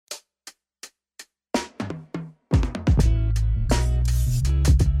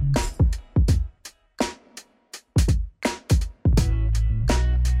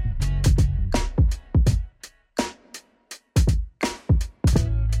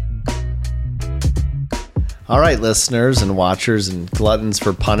All right, listeners and watchers and gluttons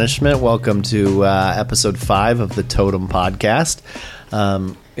for punishment, welcome to episode 5 of the Totem Podcast.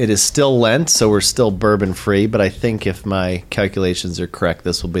 It is still Lent, so we're still bourbon-free, but I think if my calculations are correct,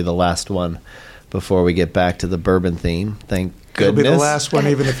 this will be the last one before we get back to the bourbon theme. Thank goodness. It'll be the last one,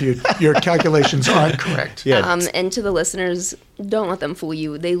 even if your calculations aren't correct. Yeah. And to the listeners, don't let them fool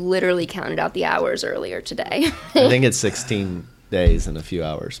you. They literally counted out the hours earlier today. I think it's 16 days and a few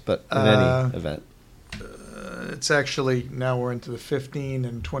hours, but in any event. It's actually, now we're into the 15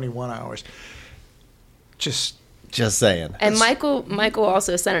 and 21 hours. Just saying. And Michael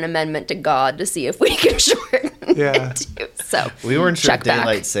also sent an amendment to God to see if we could shorten it too. So we weren't sure if check back.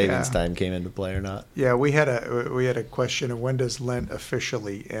 daylight savings time came into play or not. Yeah, we had a question of when does Lent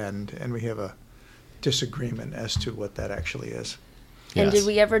officially end, and we have a disagreement as to what that actually is. And did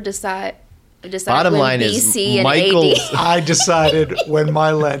we ever decide Bottom when line BC is and Michael. AD? I decided when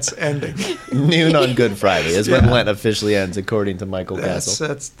my Lent's ending. Noon on Good Friday is when Lent officially ends, according to Michael Castle.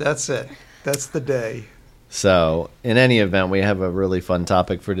 That's it. That's the day. So, in any event, we have a really fun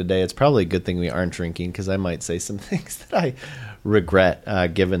topic for today. It's probably a good thing we aren't drinking because I might say some things that I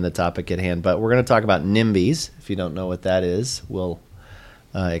regret given the topic at hand. But we're going to talk about NIMBYs. If you don't know what that is, we'll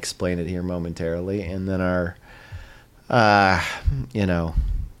explain it here momentarily. And then our,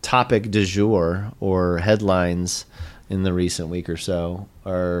 topic du jour or headlines in the recent week or so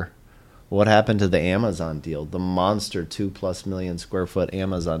are what happened to the Amazon deal, the monster 2+ million square foot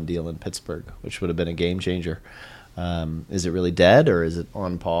Amazon deal in Pittsburgh, which would have been a game changer. Is it really dead or is it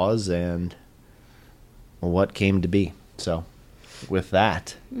on pause, and what came to be? So with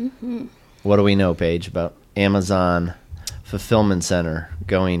that, What do we know, Paige, about Amazon Fulfillment Center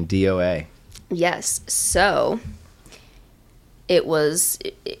going DOA? Yes. So it was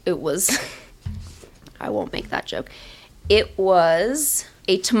I won't make that joke. It was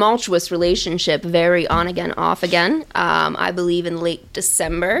a tumultuous relationship, very on again, off again. I believe in late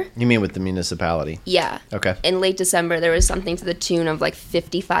December. You mean with the municipality? Yeah. Okay. In late December, there was something to the tune of like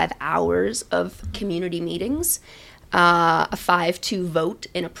 55 hours of community meetings, a 5-2 vote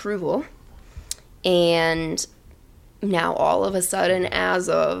in approval. And now all of a sudden, as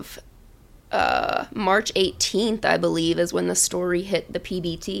of March 18th, I believe, is when the story hit the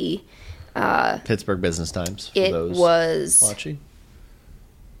PBT. Pittsburgh Business Times, for It those was watching.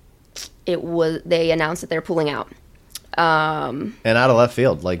 They announced that they're pulling out. And out of left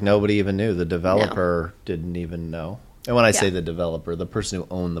field, like nobody even knew. The developer didn't even know. And when I say the developer, the person who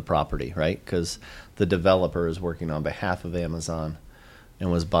owned the property, right? Because the developer is working on behalf of Amazon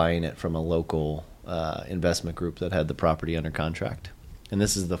and was buying it from a local investment group that had the property under contract. And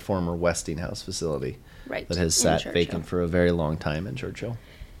this is the former Westinghouse facility that has sat vacant for a very long time in Churchill.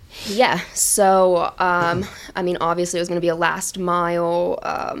 Yeah, so, obviously it was going to be a last mile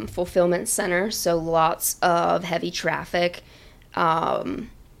fulfillment center, so lots of heavy traffic.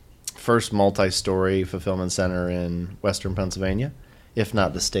 First multi-story fulfillment center in western Pennsylvania, if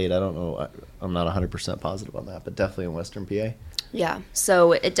not the state. I don't know. I'm not 100% positive on that, but definitely in western PA. Yeah,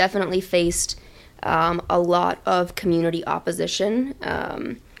 so it definitely faced a lot of community opposition.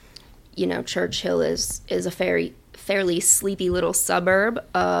 Churchill is a fairly sleepy little suburb,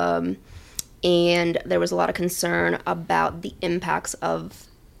 and there was a lot of concern about the impacts of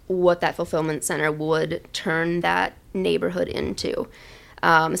what that fulfillment center would turn that neighborhood into.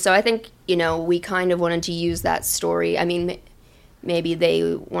 So I think, we kind of wanted to use that story. I mean, maybe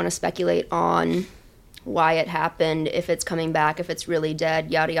they want to speculate on why it happened, if it's coming back, if it's really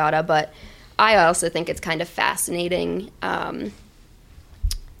dead, yada, yada. But I also think it's kind of fascinating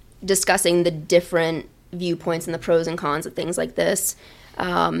discussing the different viewpoints and the pros and cons of things like this.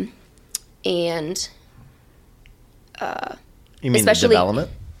 You mean especially, the development?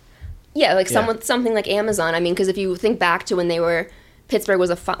 Yeah, like something like Amazon. I mean, because if you think back to when Pittsburgh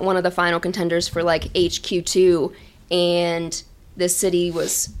was one of the final contenders for like HQ2, and this city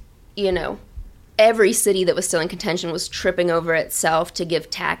was, every city that was still in contention was tripping over itself to give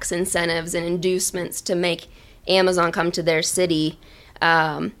tax incentives and inducements to make Amazon come to their city.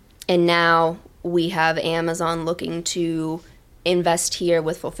 And now we have Amazon looking to invest here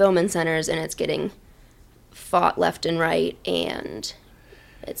with fulfillment centers, and it's getting fought left and right, and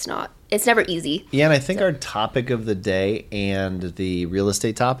it's never easy. Yeah, and I think our topic of the day and the real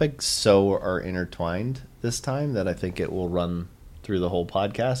estate topic are intertwined this time that I think it will run through the whole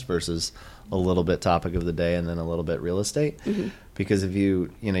podcast versus a little bit topic of the day and then a little bit real estate. Mm-hmm. Because if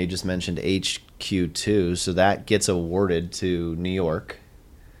you just mentioned HQ2, so that gets awarded to New York.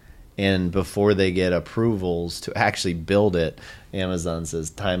 And before they get approvals to actually build it, Amazon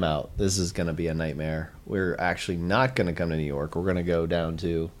says, time out. This is going to be a nightmare. We're actually not going to come to New York. We're going to go down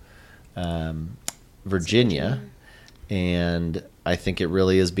to Virginia. And I think it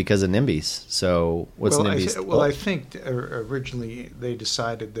really is because of NIMBYs. So what's NIMBYs? I think originally they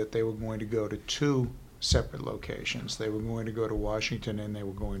decided that they were going to go to two separate locations. They were going to go to Washington and they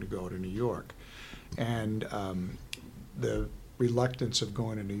were going to go to New York. And the reluctance of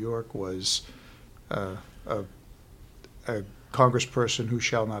going to New York was a congressperson who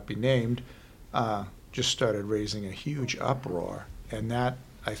shall not be named just started raising a huge uproar. And that,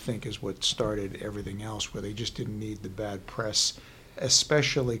 I think, is what started everything else, where they just didn't need the bad press,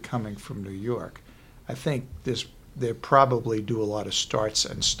 especially coming from New York. I think they probably do a lot of starts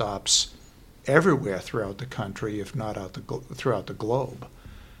and stops everywhere throughout the country, if not throughout the globe,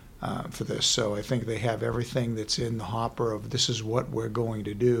 for this. So I think they have everything that's in the hopper of this is what we're going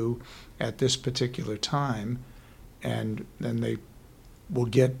to do at this particular time, and then they will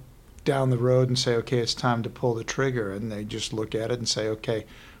get down the road and say, okay, it's time to pull the trigger, and they just look at it and say, okay,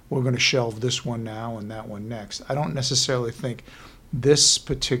 we're going to shelve this one now and that one next. I don't necessarily think this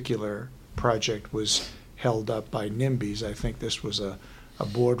particular project was held up by NIMBYs. I think this was a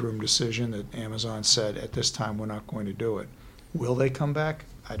boardroom decision that Amazon said, at this time, we're not going to do it. Will they come back?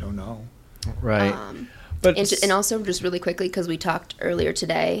 I don't know. Right. And also, just really quickly, because we talked earlier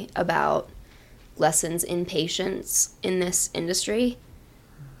today about lessons in patience in this industry.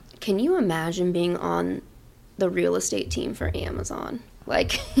 Can you imagine being on the real estate team for Amazon?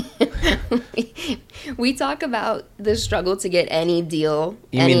 Like, we talk about the struggle to get any deal,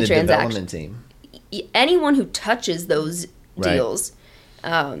 you any mean the transaction. development team? Anyone who touches those deals.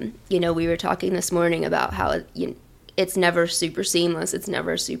 We were talking this morning about how it's never super seamless. It's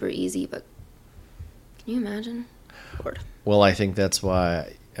never super easy. But can you imagine? Lord. Well, I think that's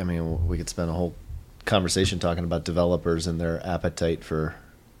why, we could spend a whole conversation talking about developers and their appetite for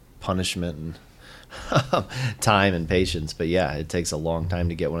punishment and time and patience. But yeah, it takes a long time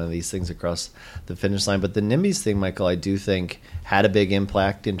to get one of these things across the finish line. But the NIMBYs thing, Michael, I do think had a big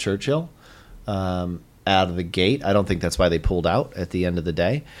impact in Churchill out of the gate. I don't think that's why they pulled out at the end of the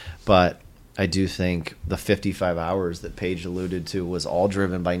day. But I do think the 55 hours that Paige alluded to was all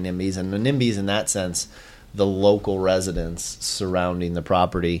driven by NIMBYs. And the NIMBYs, in that sense, the local residents surrounding the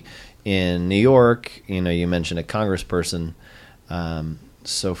property in New York. You mentioned a congressperson.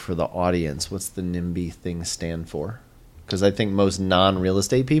 So for the audience, what's the NIMBY thing stand for? Because I think most non-real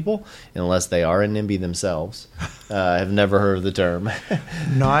estate people, unless they are a NIMBY themselves, have never heard of the term.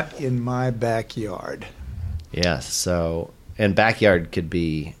 Not in my backyard. Yes. So, and backyard could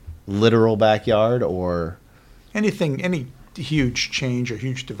be literal backyard or anything, any huge change or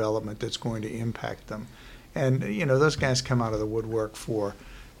huge development that's going to impact them. And those guys come out of the woodwork for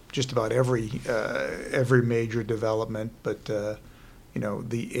just about every major development, but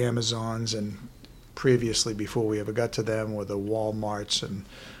the Amazons, and previously, before we ever got to them, were the Walmarts, and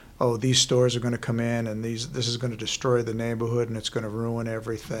these stores are going to come in, and this is going to destroy the neighborhood, and it's going to ruin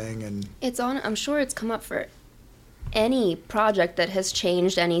everything. And I'm sure it's come up for any project that has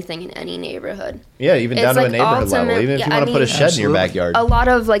changed anything in any neighborhood. Yeah, even down to a neighborhood level. Even if you want to put a shed in your backyard. A lot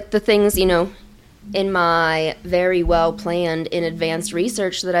of the things in my very well planned in advanced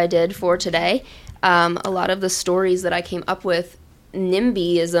research that I did for today, a lot of the stories that I came up with,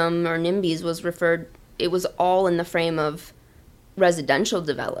 NIMBYism or NIMBYs was referred, it was all in the frame of residential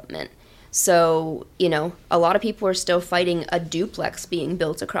development. So, a lot of people are still fighting a duplex being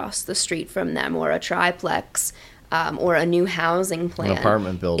built across the street from them, or a triplex, or a new housing plan. An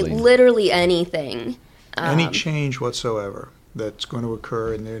apartment building. Literally anything. Any change whatsoever that's going to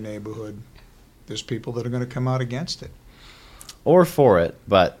occur in their neighborhood, there's people that are going to come out against it. Or for it,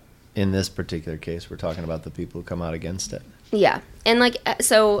 but in this particular case, we're talking about the people who come out against it. Yeah. And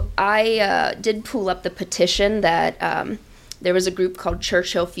so I did pull up the petition that there was a group called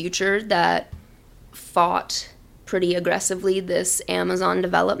Churchill Future that fought pretty aggressively this Amazon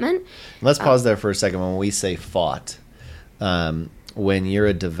development. Let's pause there for a second. When we say fought, when you're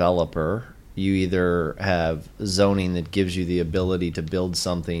a developer, you either have zoning that gives you the ability to build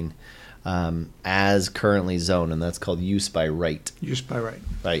something as currently zoned, and that's called use by right. Use by right.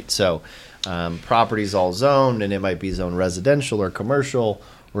 Right. So property's all zoned, and it might be zoned residential or commercial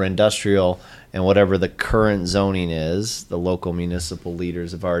or industrial, and whatever the current zoning is, the local municipal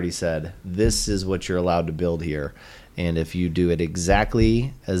leaders have already said, this is what you're allowed to build here. And if you do it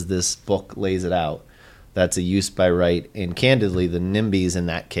exactly as this book lays it out, that's a use by right. And candidly, the NIMBYs in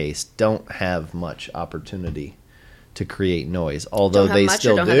that case don't have much opportunity to create noise, although they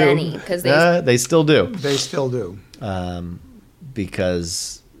still do. They still do. They still do.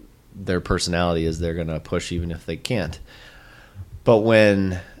 Because their personality is they're going to push even if they can't. But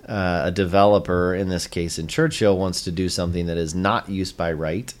when a developer, in this case in Churchill, wants to do something that is not use by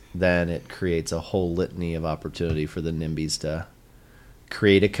right, then it creates a whole litany of opportunity for the NIMBYs to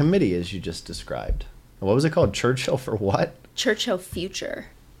create a committee, as you just described. What was it called? Churchill for what? Churchill Future.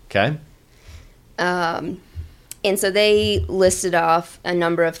 Okay. And so they listed off a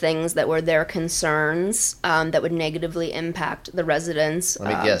number of things that were their concerns that would negatively impact the residents.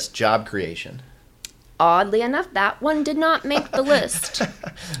 Let me guess, job creation. Oddly enough, that one did not make the list.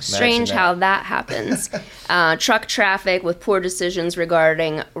 Strange how that happens. Truck traffic with poor decisions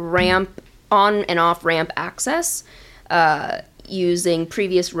regarding ramp on and off ramp access, using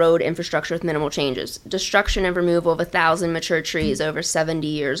previous road infrastructure with minimal changes. Destruction and removal of 1,000 mature trees over 70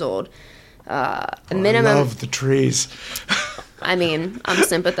 years old. Minimum. I love the trees. I mean, I'm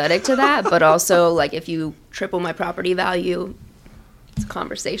sympathetic to that, but also, like, if you triple my property value, it's a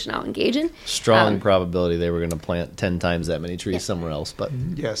conversation I'll engage in. Strong probability they were going to plant 10 times that many trees somewhere else, but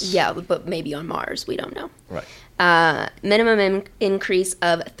yes. Yeah, but maybe on Mars. We don't know. Right. Minimum increase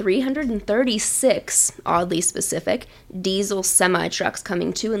of 336, oddly specific, diesel semi-trucks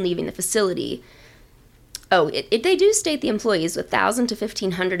coming to and leaving the facility. Oh, they do state the employees, 1,000 to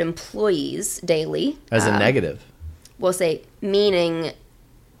 1,500 employees daily. As a negative. We'll say, meaning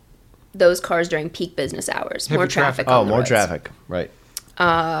those cars during peak business hours. Heavy more traffic Oh, on the more roads. traffic. Right.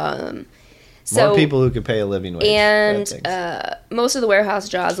 So, More people who could pay a living wage. And most of the warehouse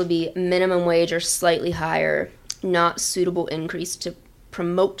jobs will be minimum wage or slightly higher, not suitable increase to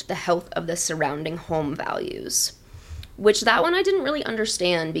promote the health of the surrounding home values. Which that one I didn't really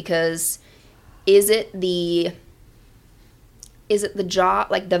understand, because is it the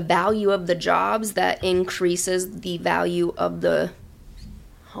job, like the value of the jobs that increases the value of the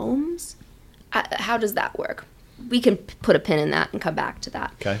homes? How does that work? We can put a pin in that and come back to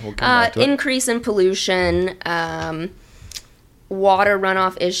that. Okay, we'll come back to it. Increase in pollution, water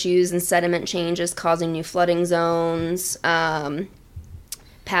runoff issues and sediment changes causing new flooding zones,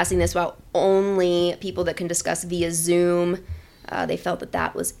 passing this while only people that can discuss via Zoom. They felt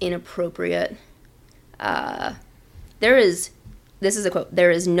that was inappropriate. This is a quote, "There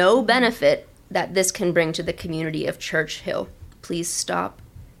is no benefit that this can bring to the community of Churchill. Please stop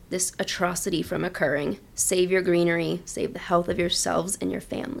this atrocity from occurring. Save your greenery, save the health of yourselves and your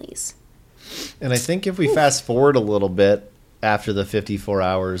families." And I think if we fast forward a little bit after the 54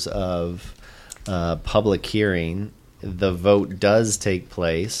 hours of public hearing, the vote does take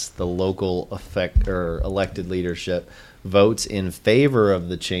place. The local elected leadership votes in favor of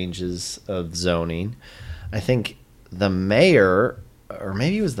the changes of zoning. I think the mayor, or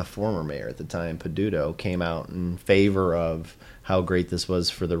maybe it was the former mayor at the time, Peduto, came out in favor of how great this was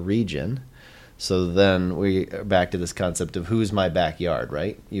for the region. So then we are back to this concept of who's my backyard,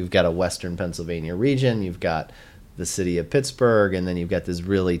 right? You've got a Western Pennsylvania region, you've got the city of Pittsburgh, and then you've got this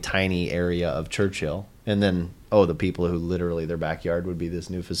really tiny area of Churchill. And then, the people who literally their backyard would be this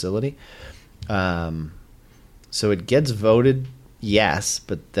new facility. So it gets voted yes,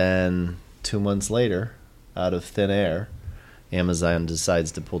 but then 2 months later, out of thin air, Amazon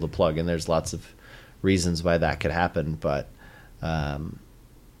decides to pull the plug. And there's lots of reasons why that could happen, but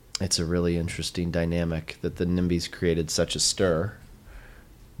it's a really interesting dynamic that the NIMBYs created such a stir.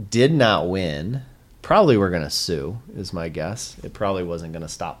 Did not win. Probably were going to sue, is my guess. It probably wasn't going to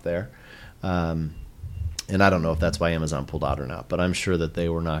stop there. And I don't know if that's why Amazon pulled out or not, but I'm sure that they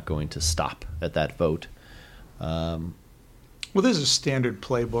were not going to stop at that vote. Well, there's a standard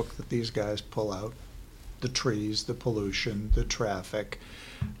playbook that these guys pull out. The trees, the pollution, the traffic,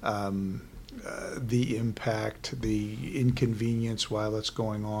 the impact, the inconvenience while it's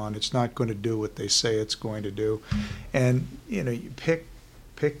going on. It's not going to do what they say it's going to do. And, you pick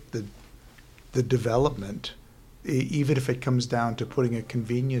the development, even if it comes down to putting a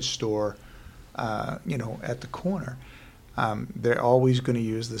convenience store, at the corner. They're always going to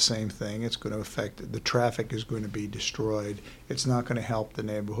use the same thing. It's going to affect, the traffic is going to be destroyed. It's not going to help the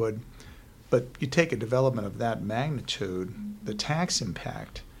neighborhood. But you take a development of that magnitude, the tax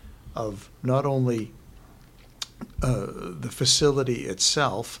impact of not only the facility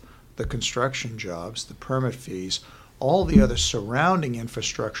itself, the construction jobs, the permit fees, all the other surrounding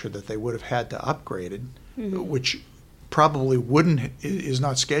infrastructure that they would have had to upgrade it, which probably is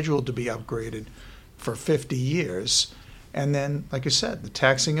not scheduled to be upgraded for 50 years. And then, like I said, the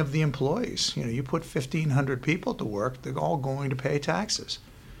taxing of the employees. You put 1,500 people to work, they're all going to pay taxes.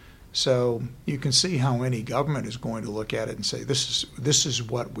 So you can see how any government is going to look at it and say, this is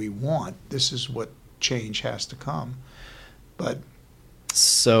what we want. This is what change has to come. But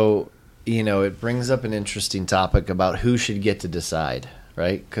so, it brings up an interesting topic about who should get to decide,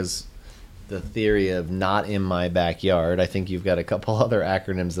 right? Because the theory of not in my backyard. I think you've got a couple other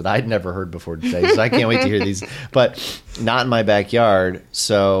acronyms that I'd never heard before today, so I can't wait to hear these. But not in my backyard.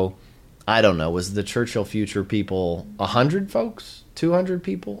 So I don't know. Was the Churchill Future people 100 folks? 200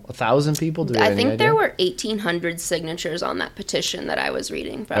 people? 1,000 people? Do we have I any think idea? there were 1,800 signatures on that petition that I was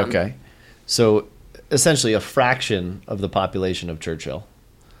reading from. Okay. So essentially a fraction of the population of Churchill.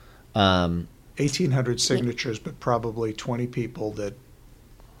 1,800 signatures, but probably 20 people that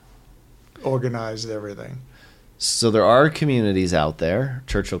organized everything. So there are communities out there,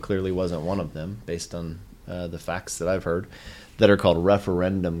 Churchill clearly wasn't one of them, based on the facts that I've heard, that are called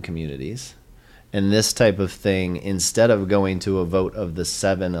referendum communities. And this type of thing, instead of going to a vote of the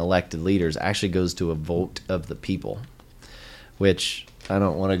 7 elected leaders, actually goes to a vote of the people, which I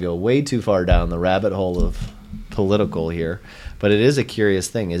don't want to go way too far down the rabbit hole of political here, but it is a curious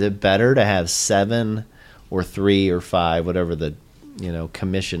thing. Is it better to have 7 or 3 or 5, whatever the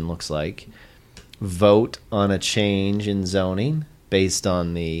commission looks like, vote on a change in zoning based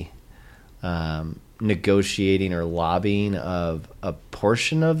on the negotiating or lobbying of a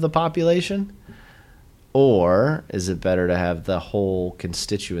portion of the population? Or is it better to have the whole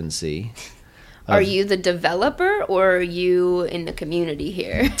constituency? Are you the developer or are you in the community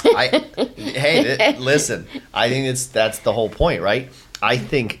here? Listen, I think that's the whole point, right? I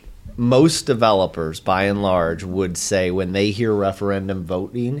think most developers, by and large, would say when they hear referendum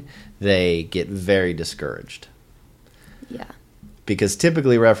voting, they get very discouraged. Yeah. Because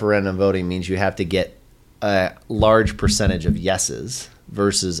typically referendum voting means you have to get a large percentage of yeses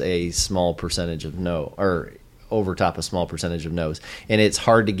versus a small percentage of no, or overtop a small percentage of no's. And it's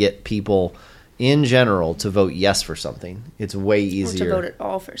hard to get people in general to vote yes for something. It's way easier. Or to vote at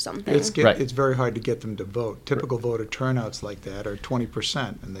all for something. It's very hard to get them to vote. Typical voter turnouts like that are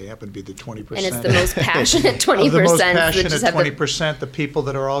 20%, and they happen to be the 20%. And it's the most passionate 20%. Of the most passionate 20%, the people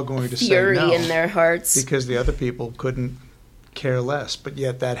that are all going to say no. Fury in their hearts. Because the other people couldn't care less. But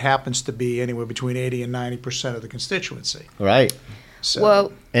yet that happens to be anywhere between 80 and 90% of the constituency. Right. So,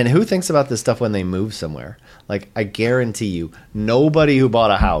 well, and who thinks about this stuff when they move somewhere? Like, I guarantee you, nobody who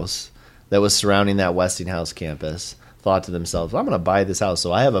bought a house that was surrounding that Westinghouse campus thought to themselves, I'm going to buy this house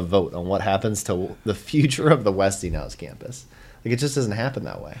so I have a vote on what happens to the future of the Westinghouse campus. Like, it just doesn't happen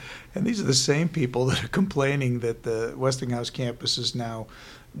that way. And these are the same people that are complaining that the Westinghouse campus is now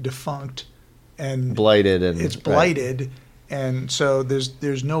defunct and blighted, and it's blighted, right. And so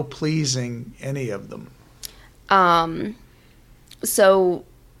there's no pleasing any of them. So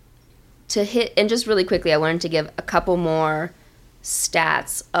to hit, and just really quickly, I wanted to give a couple more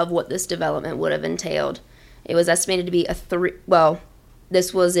stats of what this development would have entailed. It was estimated to be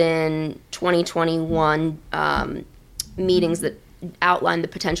this was in 2021 meetings that outlined the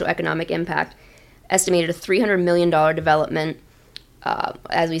potential economic impact. Estimated a $300 million development.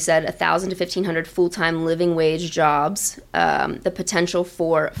 As we said, 1,000 to 1,500 full-time living wage jobs. The potential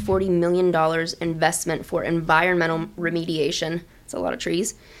for $40 million investment for environmental remediation. It's a lot of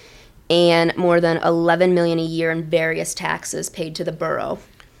trees. And more than $11 million a year in various taxes paid to the borough,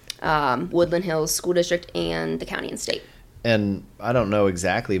 Woodland Hills School District, and the county and state. And I don't know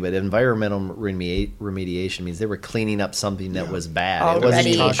exactly, but environmental remediation means they were cleaning up something that was bad.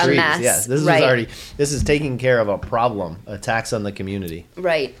 Already it wasn't a mess. Yes, this is taking care of a problem, a tax on the community.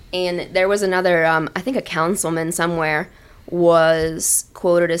 Right. And there was another, I think a councilman somewhere was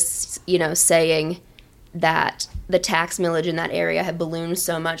quoted as, saying that the tax millage in that area had ballooned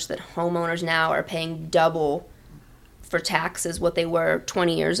so much that homeowners now are paying double for taxes what they were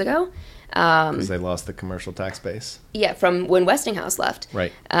 20 years ago. Because they lost the commercial tax base. Yeah, from when Westinghouse left.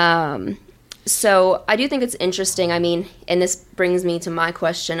 Right. So I do think it's interesting. I mean, and this brings me to my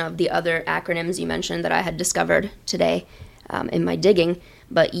question of the other acronyms you mentioned that I had discovered today in my digging.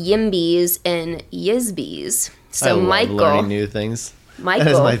 But YIMBYs and YISBYs. So I love Michael, learning new things. Michael,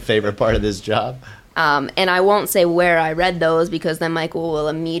 that is my favorite part of this job. And I won't say where I read those because then Michael will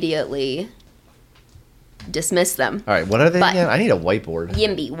immediately dismiss them. All right, what are they again? I need a whiteboard.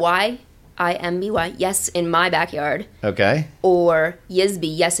 YIMBY, YIMBY, yes, in my backyard. Okay. Or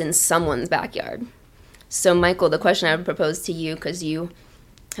YISBY, yes, in someone's backyard. So, Michael, the question I would propose to you, because you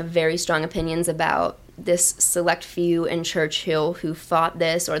have very strong opinions about this select few in Churchill who fought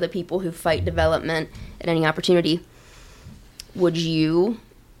this, or the people who fight development at any opportunity, would you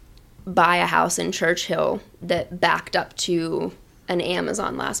buy a house in Churchill that backed up to an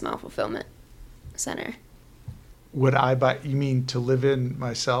Amazon last mile fulfillment center? Would I buy, you mean to live in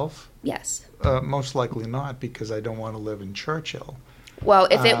myself? Yes. Most likely not, because I don't want to live in Churchill. Well,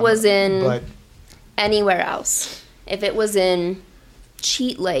 if it was in anywhere else, if it was in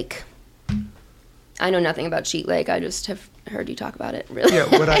Cheat Lake, I know nothing about Cheat Lake. I just have heard you talk about it. Really, Yeah,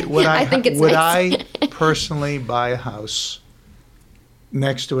 I think it's would nice. I personally buy a house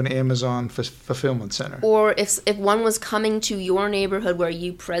next to an Amazon fulfillment center? Or if one was coming to your neighborhood where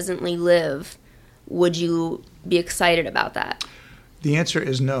you presently live, would you be excited about that? The answer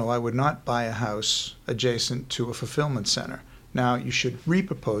is no. I would not buy a house adjacent to a fulfillment center. Now, you should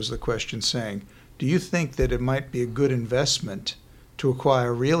repropose the question saying, do you think that it might be a good investment to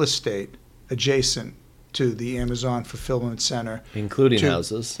acquire real estate adjacent to the Amazon fulfillment center? Including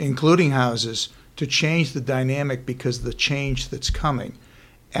houses. Including houses, to change the dynamic because of the change that's coming.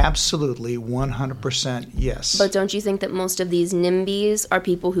 Absolutely, 100% yes. But don't you think that most of these NIMBYs are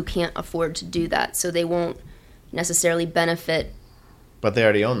people who can't afford to do that, so they won't necessarily benefit? But they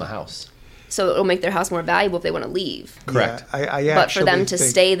already own the house. So it'll make their house more valuable if they want to leave. Correct. Yeah, I But for them to think-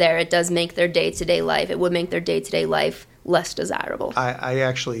 stay there, it does make their day-to-day life, it would make their day-to-day life less desirable. I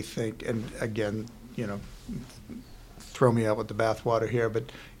actually think, and again, throw me out with the bathwater here, but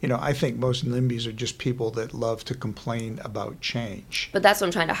I think most NIMBYs are just people that love to complain about change. But that's what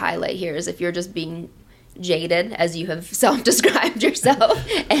I'm trying to highlight here, is if you're just being jaded, as you have self-described yourself,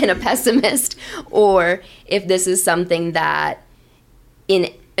 and a pessimist, or if this is something that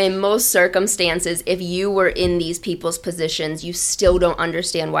in most circumstances, if you were in these people's positions, you still don't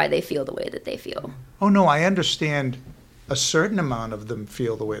understand why they feel the way that they feel. Oh, no, I understand a certain amount of them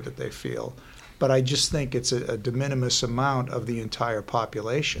feel the way that they feel, but I just think it's a de minimis amount of the entire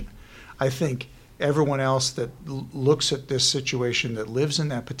population. I think everyone else that looks at this situation that lives in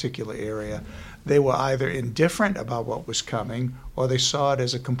that particular area, they were either indifferent about what was coming or they saw it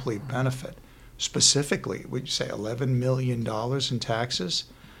as a complete benefit. Specifically, would you say $11 million in taxes?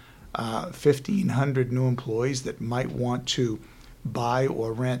 1,500 new employees that might want to buy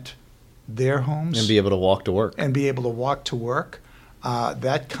or rent their homes. And be able to walk to work.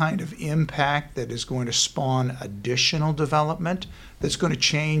 That kind of impact that is going to spawn additional development, that's going to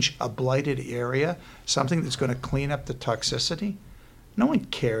change a blighted area, something that's going to clean up the toxicity. No one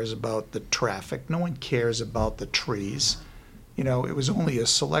cares about the traffic. No one cares about the trees. It was only a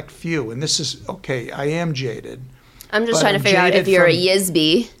select few. And this is, okay, I am jaded. I'm just trying to figure out if you're a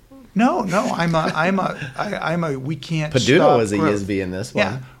YISBY. No, I'm a we can't Paduno stop was a growth. YISBY in this one.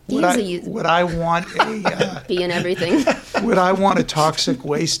 Yeah. He's a Would I want a Be in everything. would I want a toxic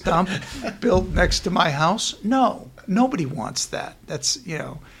waste dump built next to my house? No, nobody wants that. That's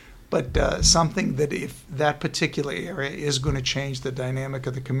but something that if that particular area is going to change the dynamic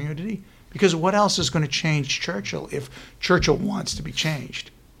of the community, because what else is going to change Churchill if Churchill wants to be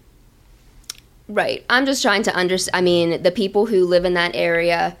changed? Right. I'm just trying to understand. I mean, the people who live in that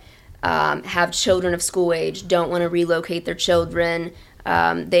area have children of school age, don't want to relocate their children.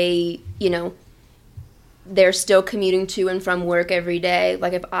 They're still commuting to and from work every day.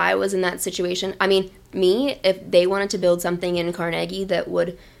 Like, if I was in that situation, if they wanted to build something in Carnegie that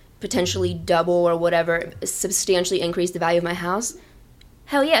would potentially double or whatever, substantially increase the value of my house,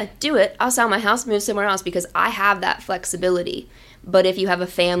 hell yeah, do it. I'll sell my house, move somewhere else, because I have that flexibility. But if you have a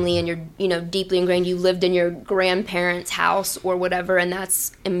family and you're, deeply ingrained, you lived in your grandparents' house or whatever, and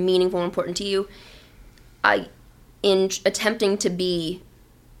that's meaningful and important to you, in attempting to be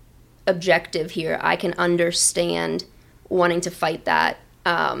objective here, I can understand wanting to fight that.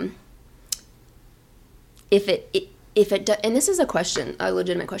 If it and this is a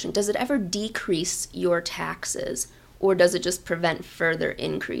legitimate question, does it ever decrease your taxes, or does it just prevent further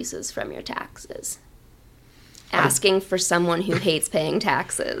increases from your taxes? Asking for someone who hates paying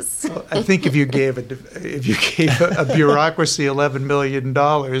taxes. Well, I think if you gave a bureaucracy $11 million,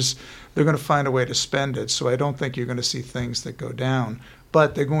 they're going to find a way to spend it. So I don't think you're going to see things that go down.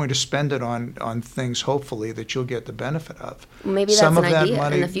 But they're going to spend it on things, hopefully, that you'll get the benefit of. Maybe that's an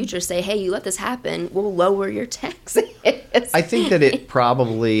idea in the future. Say, hey, you let this happen, we'll lower your taxes. I think that it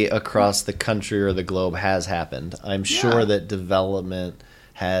probably across the country or the globe has happened. I'm sure that development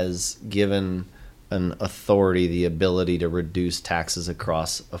has given an authority the ability to reduce taxes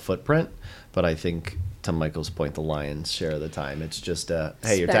across a footprint. But I think, to Michael's point, the lion's share of the time, it's just,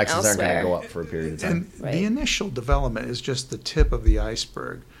 hey, your taxes aren't going to go up for a period of time. And the initial development is just the tip of the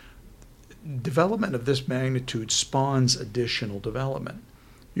iceberg. Development of this magnitude spawns additional development.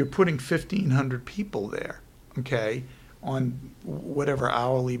 You're putting 1,500 people there, okay, on whatever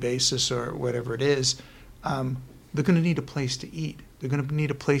hourly basis or whatever it is. They're going to need a place to eat. They're going to need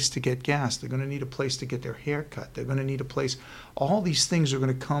a place to get gas. They're going to need a place to get their hair cut. They're going to need a place. All these things are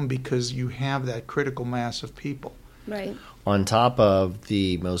going to come because you have that critical mass of people. Right. On top of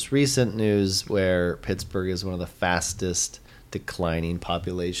the most recent news where Pittsburgh is one of the fastest declining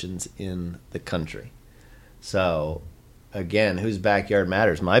populations in the country. So again, whose backyard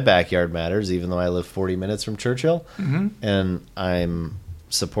matters? My backyard matters, even though I live 40 minutes from Churchill, and I'm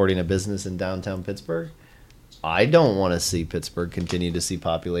supporting a business in downtown Pittsburgh. I don't want to see Pittsburgh continue to see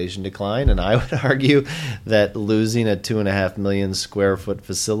population decline, and I would argue that losing a 2.5 million square foot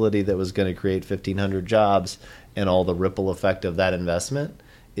facility that was going to create 1,500 jobs and all the ripple effect of that investment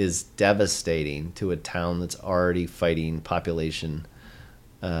is devastating to a town that's already fighting population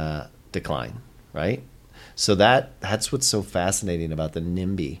decline, right? So that's what's so fascinating about the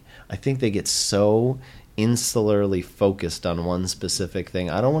NIMBY. I think they get so insularly focused on one specific thing.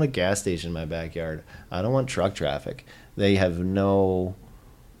 I don't want a gas station in my backyard. I don't want truck traffic. They have no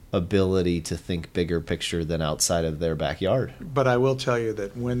ability to think bigger picture than outside of their backyard. But I will tell you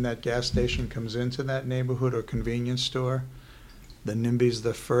that when that gas station comes into that neighborhood or convenience store, the NIMBY's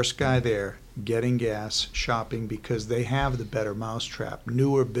the first guy there getting gas, shopping, because they have the better mousetrap.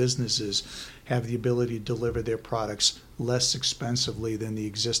 Newer businesses have the ability to deliver their products less expensively than the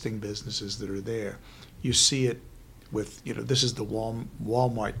existing businesses that are there. You see it with, this is the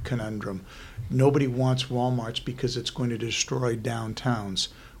Walmart conundrum. Nobody wants Walmarts because it's going to destroy downtowns.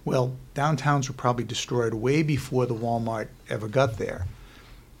 Well, downtowns were probably destroyed way before the Walmart ever got there.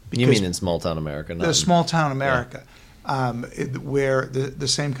 You mean in small town America? The small town America. Yeah. Where the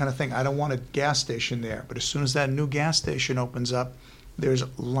same kind of thing. I don't want a gas station there, but as soon as that new gas station opens up, there's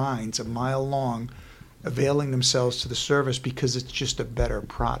lines a mile long availing themselves to the service because it's just a better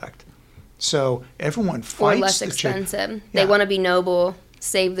product. So everyone fights. Or less expensive. They want to be noble,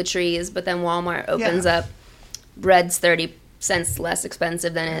 save the trees, but then Walmart opens up bread's 30 cents less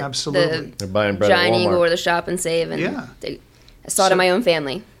expensive than They're buying bread Giant at Walmart. Eagle or the Shop and Save. And I saw it in my own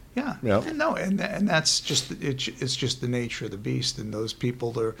family. Yeah, yep. and that's just it's just the nature of the beast. And those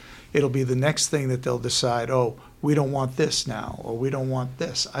people it'll be the next thing that they'll decide. Oh, we don't want this now, or we don't want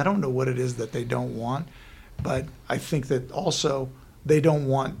this. I don't know what it is that they don't want, but I think that also they don't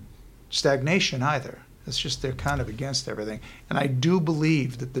want stagnation either. It's just they're kind of against everything. And I do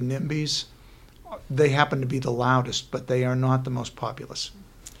believe that the NIMBYs, they happen to be the loudest, but they are not the most populous.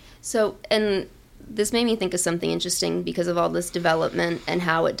 So, and this made me think of something interesting because of all this development and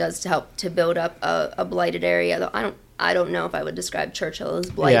how it does to help to build up a blighted area. Though I don't know if I would describe Churchill as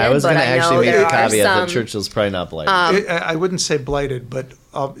blighted. Yeah, I was going to actually make a caveat that some, Churchill's probably not blighted. I wouldn't say blighted, but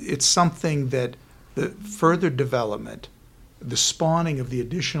it's something that the further development, the spawning of the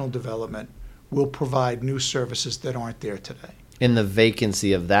additional development, will provide new services that aren't there today. In the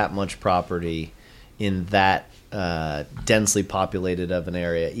vacancy of that much property in that densely populated of an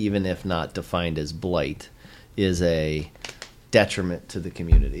area, even if not defined as blight, is a detriment to the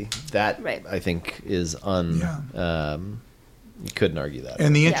community. That, I think, is you couldn't argue that.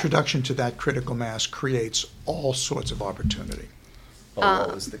 And the introduction to that critical mass creates all sorts of opportunity.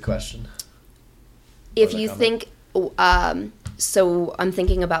 What was the question? If you think, so I'm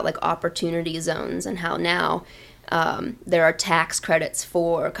thinking about like opportunity zones and how now there are tax credits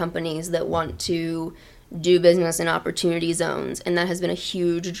for companies that want to do business in opportunity zones, and that has been a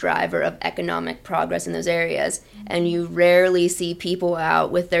huge driver of economic progress in those areas. And you rarely see people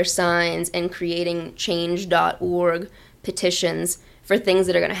out with their signs and creating change.org petitions for things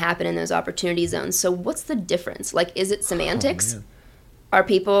that are going to happen in those opportunity zones. So what's the difference? Like, is it semantics? Are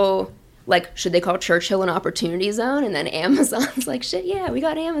people like, should they call Churchill an opportunity zone? And then Amazon's like, shit, yeah, we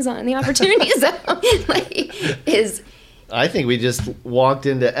got Amazon in the opportunity zone. I think we just walked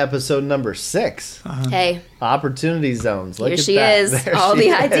into episode number 6. Hey. Opportunity zones. Look Here at she that. is. There All she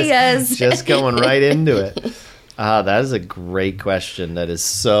the ideas. Just going right into it. That is a great question. That is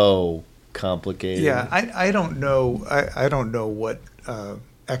so complicated. Yeah, I don't know. I don't know what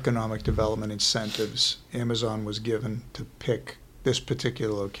economic development incentives Amazon was given to pick this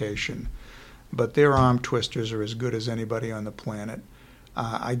particular location, but their arm twisters are as good as anybody on the planet.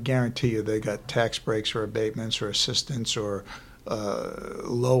 I guarantee you they got tax breaks or abatements or assistance or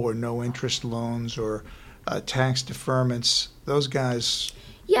low or no interest loans or tax deferments. Those guys.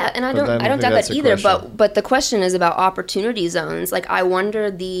 Yeah, and I don't doubt that either. But the question is about opportunity zones. Like, I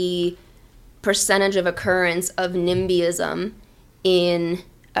wonder the percentage of occurrence of NIMBYism in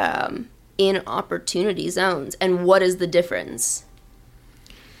opportunity zones, and what is the difference?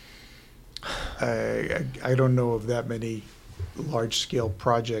 I don't know of that many large-scale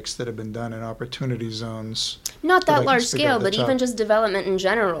projects that have been done in opportunity zones. Not that large scale, but even just development in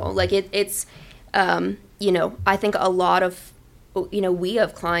general. Like it's, I think a lot of, we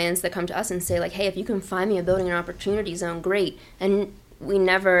have clients that come to us and say like, hey, if you can find me a building in an opportunity zone, great. And we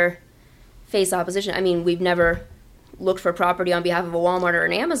never face opposition. I mean, we've never looked for property on behalf of a Walmart or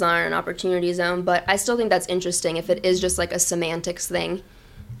an Amazon in an opportunity zone, but I still think that's interesting if it is just like a semantics thing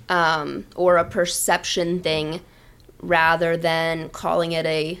or a perception thing rather than calling it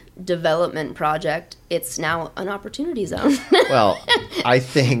a development project, it's now an opportunity zone. Well, I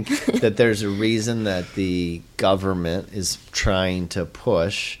think that there's a reason that the government is trying to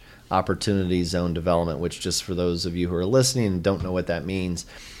push opportunity zone development, which, just for those of you who are listening and don't know what that means,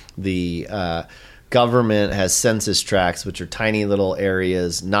 the government has census tracts, which are tiny little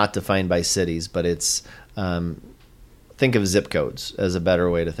areas not defined by cities, but it's think of zip codes as a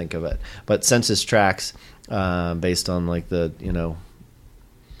better way to think of it. But census tracts based on like the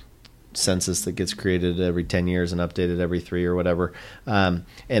census that gets created every 10 years and updated every 3 or whatever, and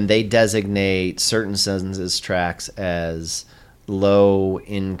they designate certain census tracts as low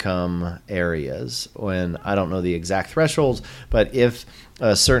income areas. When I don't know the exact thresholds, but if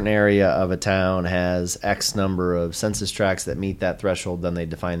a certain area of a town has X number of census tracts that meet that threshold, then they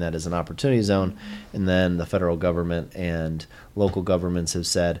define that as an opportunity zone. And then the federal government and local governments have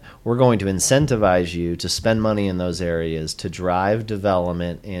said, we're going to incentivize you to spend money in those areas to drive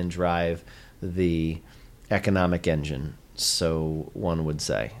development and drive the economic engine, so one would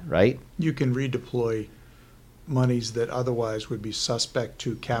say, right? You can redeploy monies that otherwise would be suspect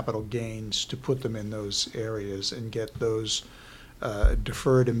to capital gains to put them in those areas and get those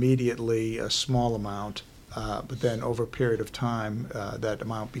deferred immediately, a small amount, but then over a period of time, that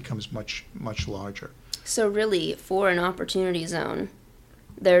amount becomes much, much larger. So really, for an opportunity zone,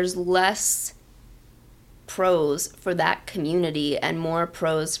 there's less pros for that community and more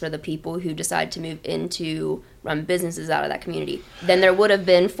pros for the people who decide to move into run businesses out of that community than there would have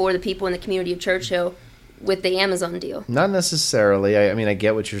been for the people in the community of Churchill with the Amazon deal. Not necessarily. I mean, I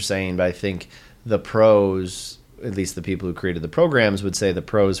get what you're saying, but I think the pros, at least the people who created the programs, would say the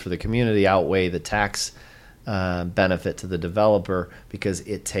pros for the community outweigh the tax benefit to the developer, because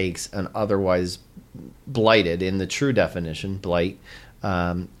it takes an otherwise blighted, in the true definition, blight,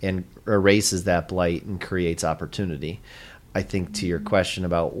 and erases that blight and creates opportunity. I think to your question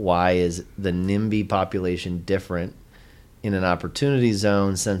about why is the NIMBY population different in an opportunity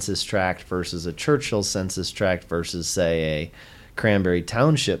zone census tract versus a Churchill census tract versus, say, a Cranberry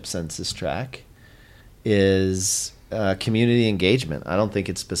Township census tract, is community engagement. I don't think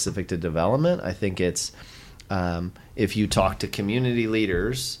it's specific to development. I think it's if you talk to community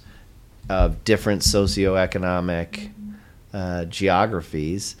leaders of different socioeconomic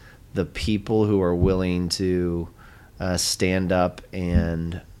geographies, the people who are willing to stand up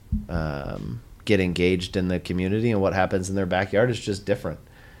and get engaged in the community and what happens in their backyard is just different.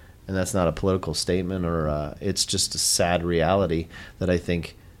 And that's not a political statement, or it's just a sad reality that I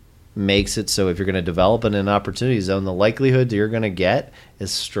think makes it so if you're going to develop in an opportunity zone, the likelihood you're going to get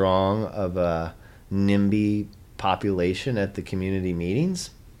as strong of a NIMBY population at the community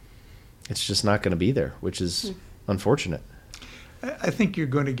meetings, it's just not going to be there, which is unfortunate. I think you're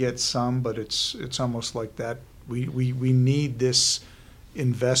going to get some, but it's almost like that. We need this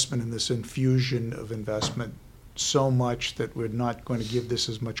investment and this infusion of investment so much that we're not going to give this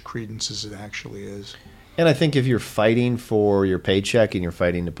as much credence as it actually is. And I think if you're fighting for your paycheck and you're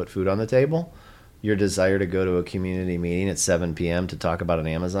fighting to put food on the table, your desire to go to a community meeting at 7 p.m. to talk about an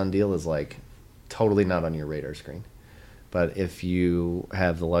Amazon deal is like totally not on your radar screen. But if you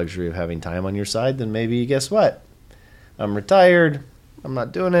have the luxury of having time on your side, then maybe, guess what? I'm retired. I'm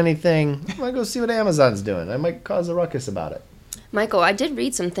not doing anything. I might go see what Amazon's doing. I might cause a ruckus about it. Michael, I did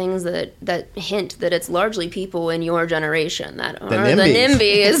read some things that hint that it's largely people in your generation that are the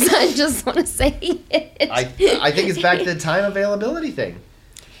NIMBYs. I just want to say it. I think it's back to the time availability thing.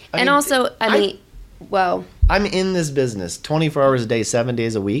 I'm in this business 24 hours a day, 7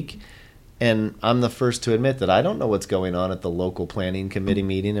 days a week, and I'm the first to admit that I don't know what's going on at the local planning committee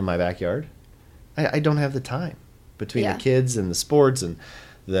meeting in my backyard. I don't have the time between the kids and the sports and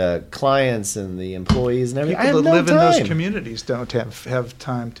the clients and the employees and everything. People that live in those communities don't have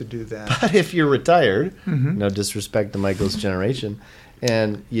time to do that. But if you're retired, no disrespect to Michael's generation,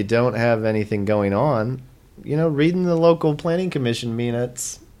 and you don't have anything going on, reading the local planning commission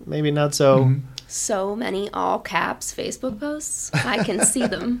minutes, maybe not so. So many all caps Facebook posts. I can see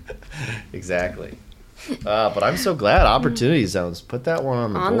them. Exactly. But I'm so glad opportunity zones. Put that one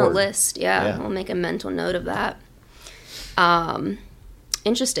on the board. On the list, yeah. I'll make a mental note of that.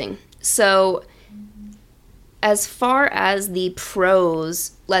 Interesting. So as far as the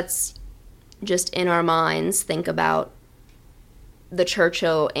pros, let's just in our minds think about the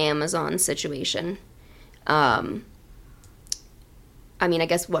Churchill Amazon situation. I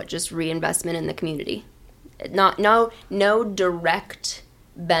guess just reinvestment in the community. No direct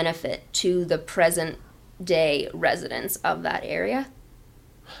benefit to the present day residents of that area.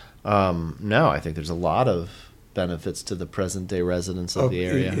 No, I think there's a lot of benefits to the present day residents of the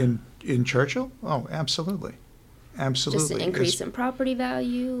area. In Churchill? Oh, absolutely. Absolutely. Just an increase in property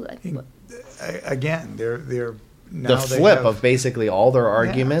value? Again, they're now The they flip have- of basically all their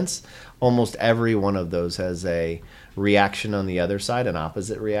arguments, almost every one of those has a reaction on the other side, an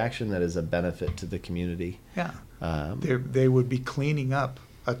opposite reaction that is a benefit to the community. Yeah, they would be cleaning up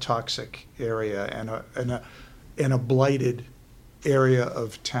a toxic area and a blighted area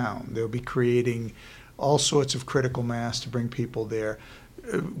of town. They'll be creating all sorts of critical mass to bring people there.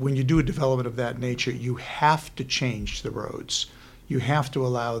 When you do a development of that nature, you have to change the roads. You have to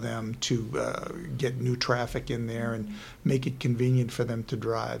allow them to get new traffic in there and make it convenient for them to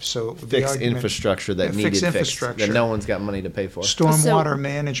drive. So Fix infrastructure that needed fixed, that no one's got money to pay for. Stormwater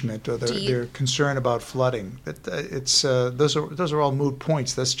management, or their concern about flooding. Those are all moot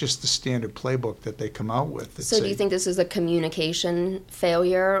points. That's just the standard playbook that they come out with. So do you think this is a communication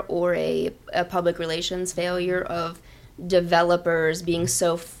failure or a public relations failure of developers being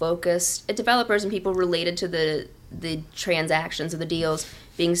so focused, developers and people related to the transactions or the deals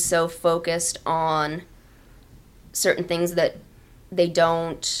being so focused on certain things that they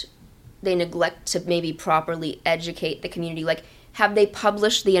neglect to maybe properly educate the community? Like, have they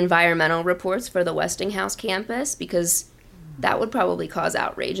published the environmental reports for the Westinghouse campus? Because that would probably cause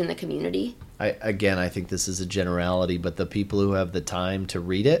outrage in the community. I think this is a generality, but the people who have the time to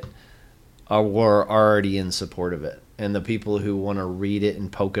read it were already in support of it. And the people who want to read it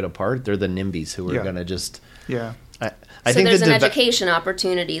and poke it apart, they're the NIMBYs who are going to just... Yeah. I so think there's an education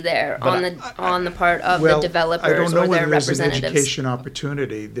opportunity there on the part of the developers I don't know or their whether there's representatives. an education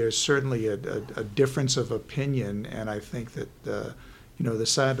opportunity. There's certainly a difference of opinion, and I think that the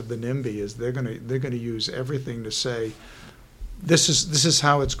side of the NIMBY is they're going to use everything to say this is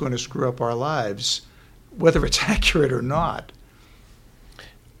how it's going to screw up our lives, whether it's accurate or not.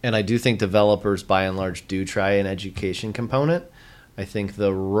 And I do think developers, by and large, do try an education component. I think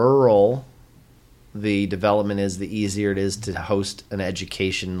the rural the development is, the easier it is to host an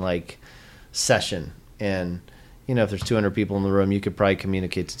education-like session. And, if there's 200 people in the room, you could probably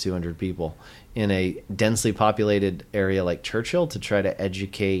communicate to 200 people. In a densely populated area like Churchill, to try to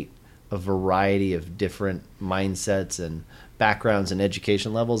educate a variety of different mindsets and backgrounds and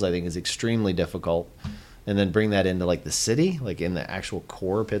education levels, I think is extremely difficult. And then bring that into like the city, like in the actual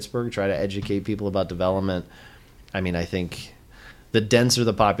core of Pittsburgh, try to educate people about development. I think the denser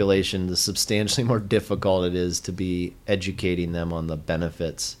the population, the substantially more difficult it is to be educating them on the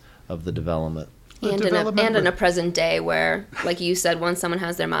benefits of the development. And in a present day where, like you said, once someone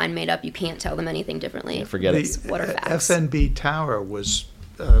has their mind made up, you can't tell them anything differently. Yeah, forget it. What are facts? FNB Tower was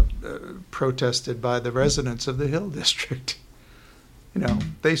protested by the residents of the Hill District.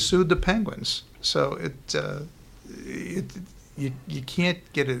 They sued the Penguins. So you can't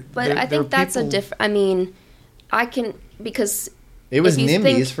get it. But I think that's a different. Because it was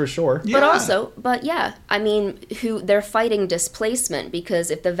NIMBYs for sure. Who they're fighting displacement,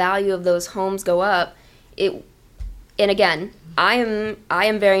 because if the value of those homes go up, and again, I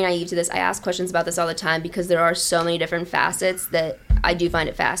am very naive to this. I ask questions about this all the time because there are so many different facets that I do find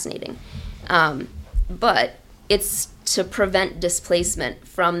it fascinating. But it's to prevent displacement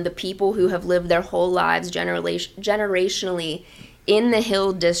from the people who have lived their whole lives generationally in the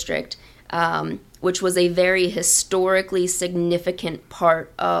Hill District, which was a very historically significant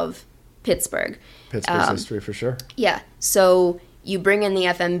part of Pittsburgh. Pittsburgh's history, for sure. Yeah. So you bring in the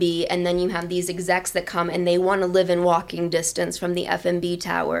FMB, and then you have these execs that come, and they want to live in walking distance from the FMB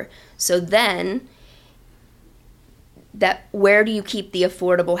tower. So then, where do you keep the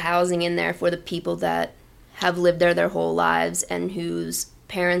affordable housing in there for the people that have lived there their whole lives and whose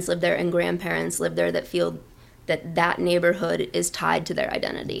parents live there and grandparents live there, that feel that neighborhood is tied to their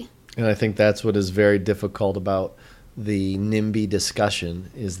identity? And I think that's what is very difficult about the NIMBY discussion,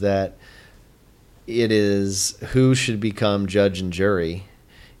 is that it is who should become judge and jury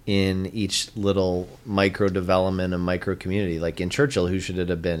in each little micro development and micro community. Like in Churchill, who should it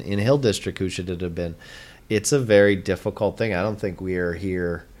have been? In Hill District, who should it have been? It's a very difficult thing. I don't think we are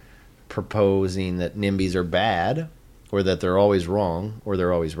here proposing that NIMBYs are bad or that they're always wrong or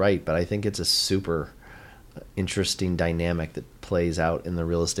they're always right, but I think it's a super interesting dynamic that plays out in the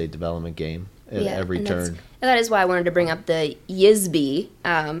real estate development game at every turn. That is why I wanted to bring up the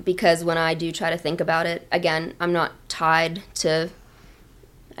YIMBY, because when I do try to think about it, again, I'm not tied to...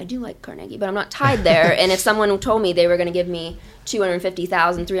 I do like Carnegie, but I'm not tied there. And if someone told me they were going to give me $250,000,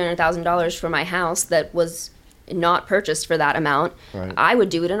 $300,000 for my house that was not purchased for that amount, right, I would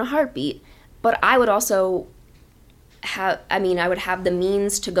do it in a heartbeat. But I would also I would have the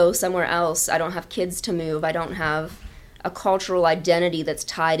means to go somewhere else. I don't have kids to move. I don't have a cultural identity that's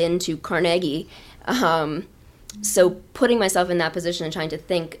tied into Carnegie. So putting myself in that position and trying to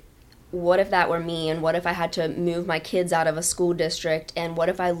think what if that were me, and what if I had to move my kids out of a school district, and what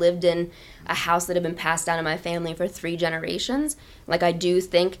if I lived in a house that had been passed down in my family for 3 generations? Like, I do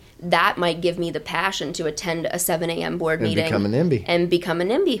think that might give me the passion to attend a 7 a.m. board meeting. And become a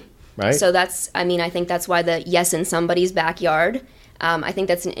NIMBY. Right. So I think that's why the Yes in Somebody's Backyard, I think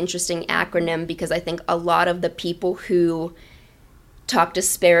that's an interesting acronym, because I think a lot of the people who talk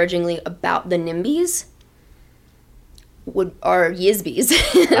disparagingly about the NIMBYs are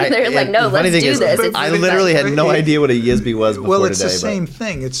YISBYs. They're like, no, let's do this. I literally had no idea what a YISBY was before Well, it's today. the same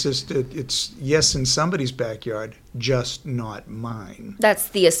thing. It's just it's yes in somebody's backyard, just not mine. That's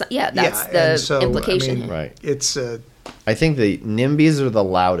the implication. I mean, right. It's I think the NIMBYs are the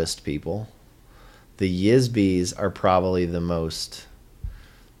loudest people. The YISBYs are probably the most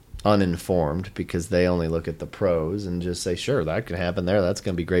uninformed, because they only look at the pros and just say, sure, that could happen there. That's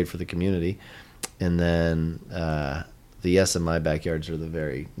going to be great for the community. And then the Yes in my backyards are the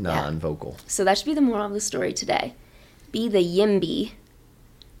very non-vocal. So that should be the moral of the story today. Be the YIMBY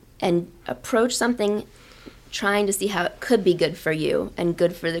and approach something trying to see how it could be good for you and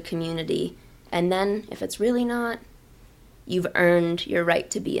good for the community. And then, if it's really not, you've earned your right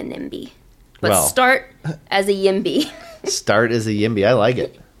to be a NIMBY. But start as a YIMBY. Start as a YIMBY. I like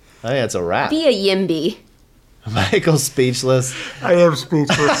it. I think that's a wrap. Be a YIMBY. Michael's speechless. I am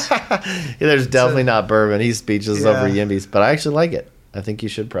speechless. There's definitely not bourbon. He's speechless over YIMBYs, but I actually like it. I think you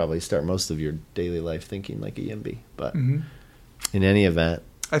should probably start most of your daily life thinking like a YIMBY. But in any event,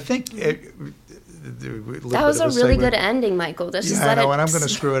 I think that was a really good ending, Michael. I know, and I'm going to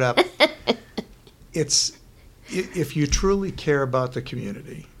screw it up. It's if you truly care about the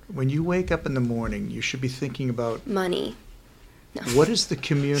community, when you wake up in the morning, you should be thinking about money. No. What is the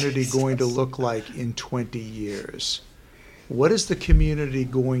community going to look like in 20 years? What is the community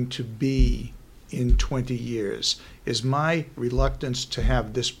going to be in 20 years? Is my reluctance to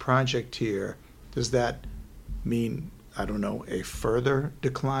have this project here, does that mean, I don't know, a further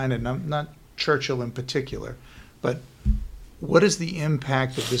decline? And I'm not Churchill in particular, but what is the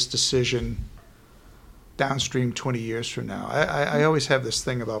impact of this decision downstream 20 years from now? I always have this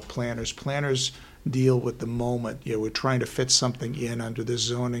thing about planners. Planners deal with the moment. We're trying to fit something in under the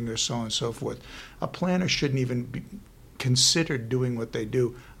zoning or so on and so forth. A planner shouldn't even be considered doing what they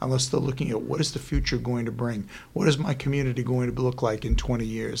do unless they're looking at what is the future going to bring? What is my community going to look like in 20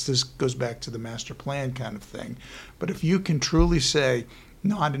 years? This goes back to the master plan kind of thing. But if you can truly say,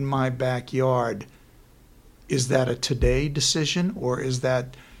 not in my backyard, is that a today decision, or is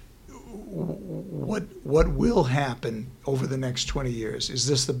that what will happen over the next 20 years? Is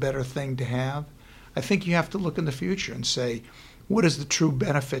this the better thing to have? I think you have to look in the future and say, what is the true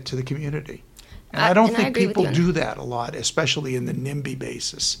benefit to the community? And I don't think people do that a lot, especially in the NIMBY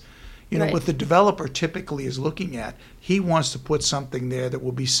basis. What the developer typically is looking at, he wants to put something there that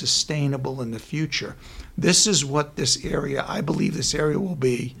will be sustainable in the future. This is what I believe this area will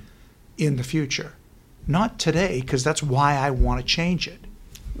be in the future. Not today, because that's why I want to change it.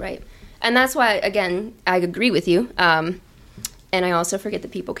 Right. And that's why, again, I agree with you. And I also forget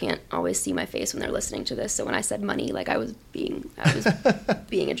that people can't always see my face when they're listening to this. So when I said money, like I was being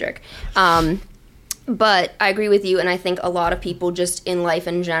a jerk. But I agree with you, and I think a lot of people just in life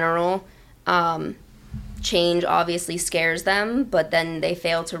in general, change obviously scares them, but then they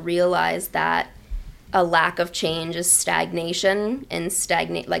fail to realize that a lack of change is stagnation, and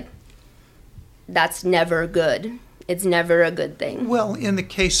that's never good. It's never a good thing. Well, in the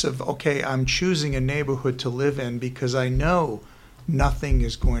case of, I'm choosing a neighborhood to live in because I know nothing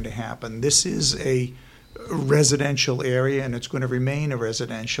is going to happen. This is a residential area, and it's going to remain a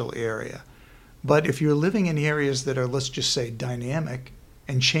residential area. But if you're living in areas that are, let's just say, dynamic,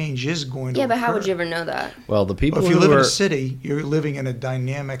 and change is going to occur. Yeah, but how would you ever know that? Well, the people if you live in a city, you're living in a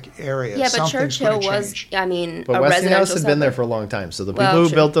dynamic area. Yeah, but Churchill was, but Westinghouse had been there for a long time. So the people who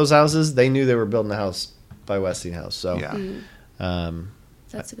built those houses, they knew they were building a house by Westinghouse. So yeah.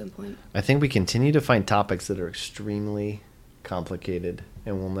 That's a good point. I think we continue to find topics that are extremely complicated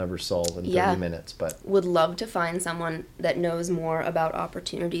and we'll never solve in 30 minutes. But would love to find someone that knows more about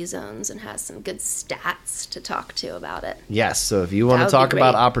opportunity zones and has some good stats to talk to about it. Yes, so if you want to talk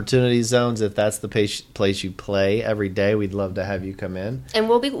about opportunity zones, if that's the place you play every day, we'd love to have you come in. And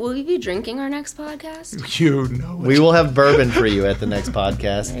will we be drinking our next podcast? You know it. We will have bourbon for you at the next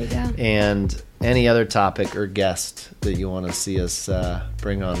podcast. There you go. And any other topic or guest that you want to see us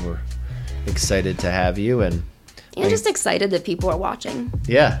bring on, we're excited to have you. And just excited that people are watching.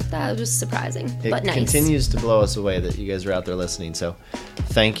 Yeah. That was just surprising, but nice. It continues to blow us away that you guys are out there listening. So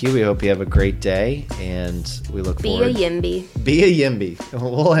thank you. We hope you have a great day, and we look forward. Be a YIMBY. Be a YIMBY.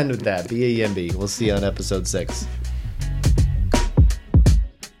 We'll end with that. Be a YIMBY. We'll see you on episode 6.